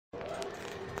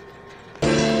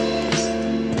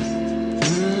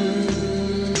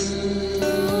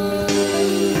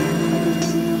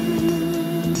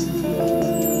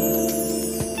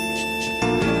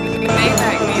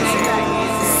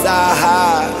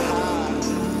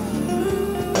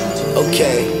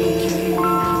Okay.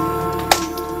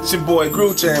 It's your boy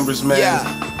Groove Chambers, man.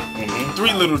 Yeah.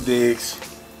 3 Little Digs.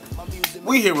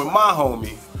 We here with my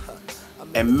homie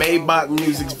and Maybach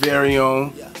Music's very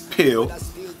own Pill.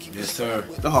 Yes, sir.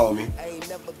 The homie.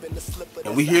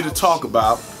 And we here to talk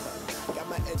about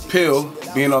Pill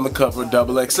being on the cover of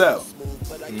XXL.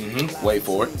 Wait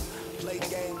for it.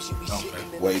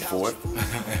 Okay. Wait for it.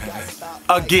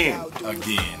 Again.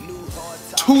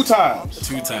 2 times.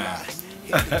 2 times.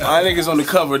 I think it's on the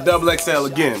cover of XXL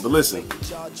again, but listen,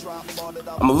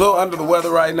 I'm a little under the weather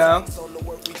right now,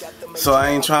 so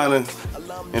I ain't trying to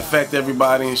infect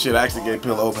everybody and shit. I actually gave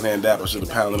Pill open hand dap. I should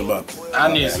have pounded him up.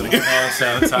 I need some hand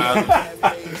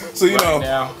sanitizer. So you know,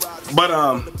 now. But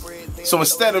so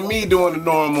instead of me doing the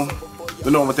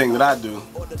normal thing that I do,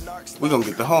 we're gonna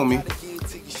get the homie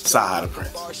CyHi The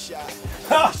Prynce.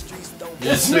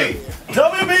 Yes, sir.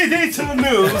 WBD to the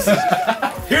news.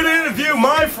 Here to interview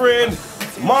my friend,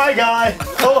 my guy,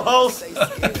 co-host,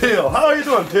 Pill. How are you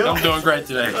doing, Pill? I'm doing great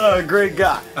today. Great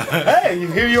guy. Hey,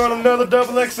 here you on another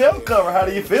XXL cover. How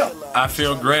do you feel? I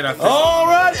feel great. I feel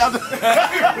Alright.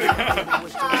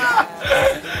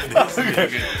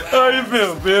 How you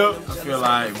feel, Pill? I feel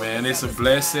like, man, it's a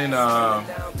blessing.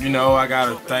 You know, I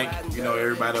gotta thank,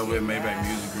 everybody over at Maybach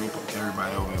Music Group,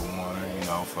 everybody over at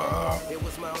for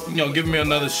giving me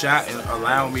another shot and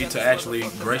allowing me to actually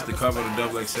grace the cover of the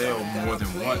XXL more than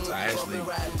once. I actually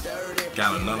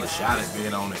got another shot at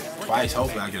being on it twice.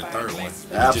 Hopefully I get a 3rd one.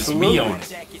 It's just me on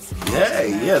it.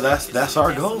 Yeah, that's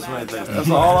our goals right there. That's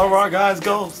all of our guys'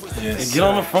 goals. Yes, and get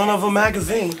on the front of a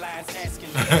magazine.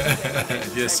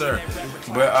 Yes, sir.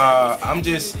 But I'm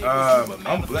just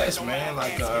I'm blessed, man.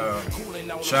 Like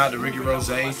shout out to Ricky Rose,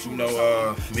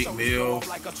 Meek Mill.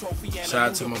 Shout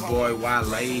out to my boy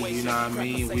Wale, you know what I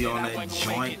mean? We on that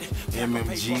joint.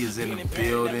 MMG is in the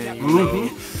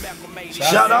building,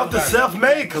 Shout out to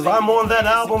Self-Made, because I'm on that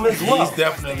album as well. He's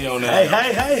definitely on that.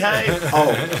 Hey.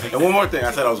 Oh, and one more thing.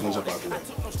 I said I was gonna jump out the way.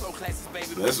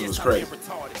 This was crazy.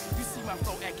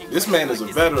 This man is a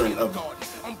veteran of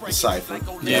the cypher.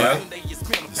 Yeah.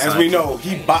 As we know,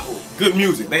 he good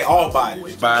music. They all bodied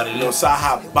it.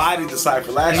 CyHi bodied the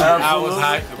cypher last year. I was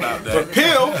hyped about that. But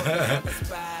Pill,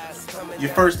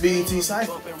 your first BET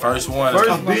cypher. First one.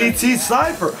 First BET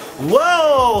cypher.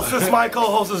 Whoa! Since my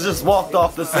co-host has just walked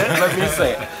off the set, let me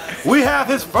say it. We have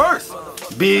his first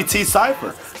BET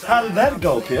cypher. How did that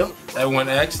go, Pill? That went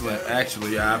excellent.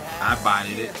 Actually, I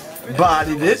bodied it.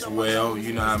 Bodied it. Well,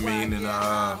 you know what I mean, and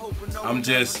I'm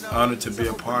just honored to be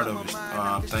a part of it.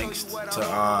 Thanks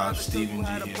to Stephen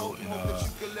G. Hill and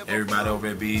everybody over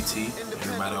at BET,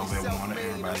 everybody over at Warner,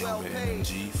 everybody over at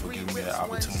MMG for giving me the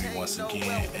opportunity once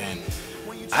again. And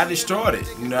I destroyed it,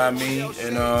 you know what I mean?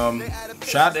 And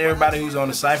shout out to everybody who's on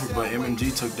the cypher, but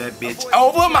MMG took that bitch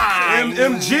over mine.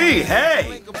 MMG,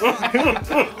 hey!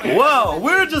 Whoa,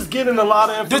 we're just getting a lot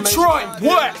of information. Detroit,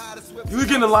 what? We're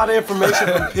getting a lot of information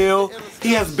from Pill.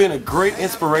 He has been a great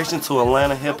inspiration to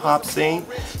Atlanta hip-hop scene.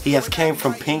 He has came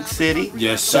from Pink City.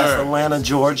 Yes, sir. That's Atlanta,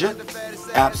 Georgia.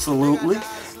 Absolutely.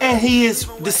 And he is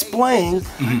displaying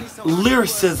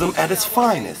lyricism at its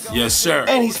finest. Yes, sir.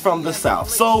 And he's from the South.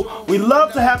 So we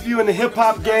love to have you in the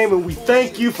hip-hop game, and we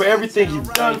thank you for everything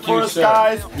you've done for us,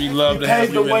 guys. We love to have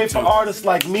you. You paved the way for too. artists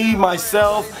like me,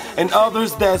 myself, and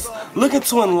others that's looking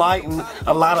to enlighten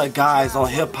a lot of guys on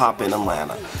hip-hop in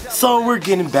Atlanta. So we're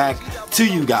getting back to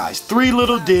you guys. 3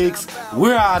 Little Digs.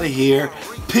 We're out of here.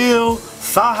 Pill,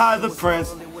 CyHi The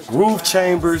Prynce, Groove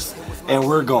Chambers, and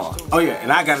we're gone. Oh yeah,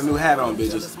 and I got a new hat on,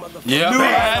 bitches. Yeah,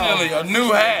 finally, a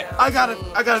new hat. I got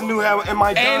a new hat, and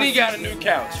my And he got a new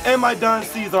couch. and my Don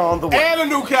C's are on the way. And a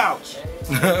new couch.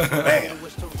 Bam.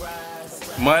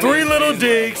 3 Little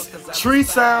Digs, Tree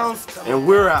Sounds, and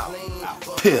we're out.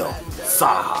 Pill,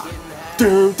 CyHi.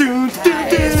 Fuck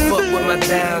with my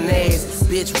down ass.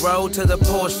 Bitch rode to the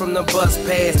Porsche from the bus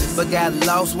pass, but got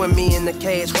lost when me and the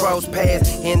cash cross pass.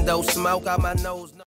 Endo smoke out my nose.